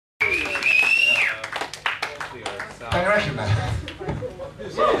Don't you reckon, man?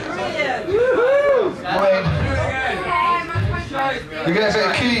 You get a bit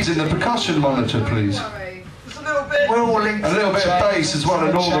of keys in the percussion monitor, please. We're all linked. A little bit of bass as well,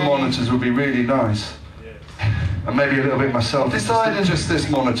 and all the monitors would be really nice. And maybe a little bit myself. Just this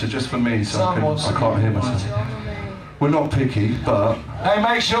monitor, just for me, so I can't hear myself. We're not picky, but... Hey,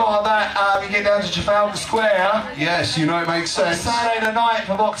 make sure that you get down to Trafalgar Square. Yes, you know it makes sense. Saturday the 9th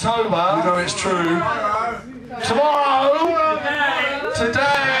of October. You know it's true. Tomorrow,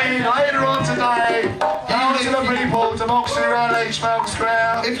 today, later on today, down to the people, democracy around Trafalgar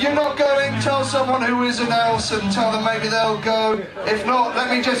Square. If you're not going, tell someone who isn't else and tell them maybe they'll go. If not, let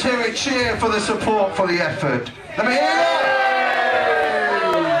me just hear it cheer for the support, for the effort. Let me hear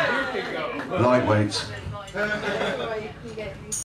it! Lightweights.